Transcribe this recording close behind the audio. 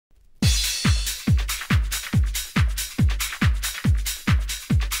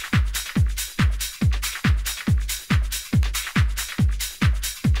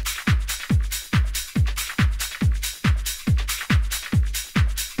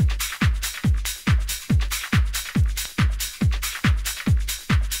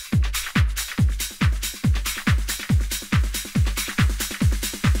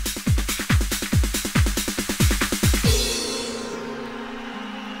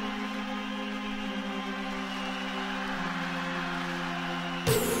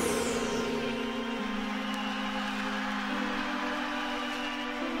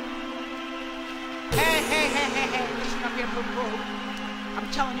here, boo-boo. I'm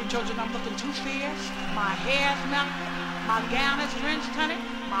telling you, children, I'm looking too fierce. My hair's melting. My gown is drenched, honey.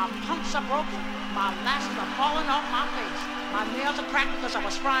 My pumps are broken. My lashes are falling off my face. My nails are cracked because I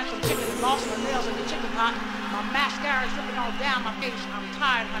was frying some chicken and lost my nails in the chicken pot. My mascara is dripping all down my face. I'm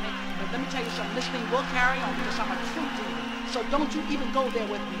tired, honey. But let me tell you something. This thing will carry on because I'm a true demon. So don't you even go there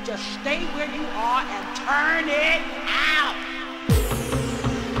with me. Just stay where you are and turn it out.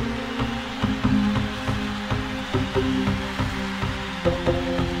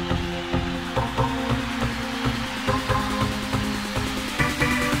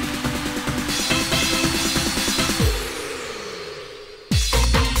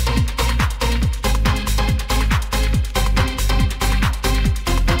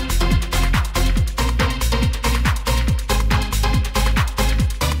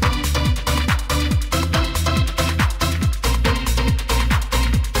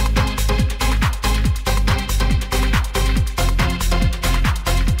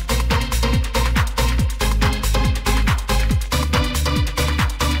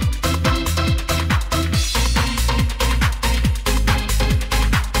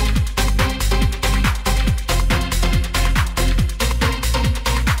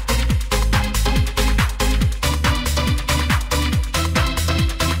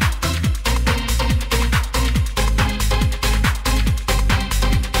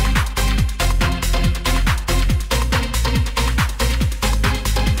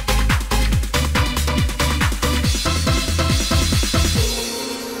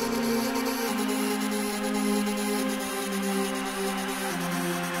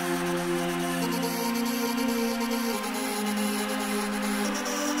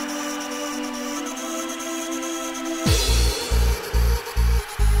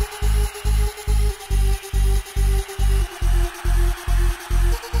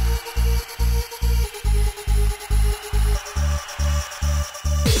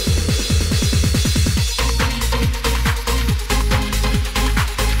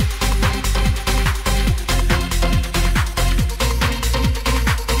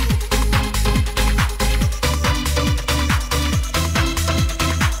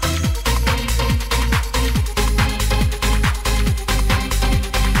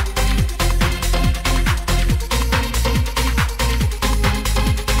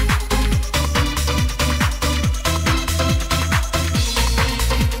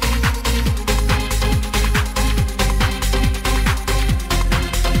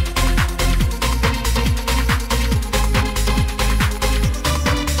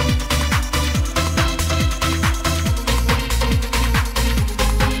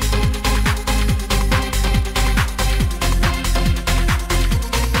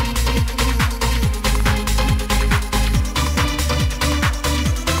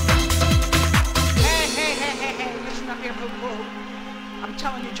 I'm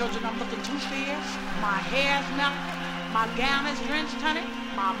telling you, children, I'm looking too fierce. My hair's melting. My gown is drenched, honey.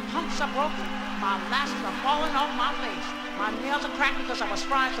 My pumps are broken. My lashes are falling off my face. My nails are cracked because I was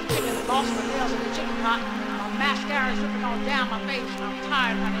frying some chicken and lost my nails in the chicken pot. My mascara is dripping all down my face. I'm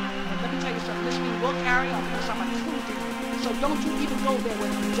tired, honey. But let me tell you something. This thing will carry on because I'm a true demon. So don't you even go there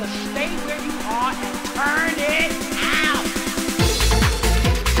with me. Just stay where you are and turn it out.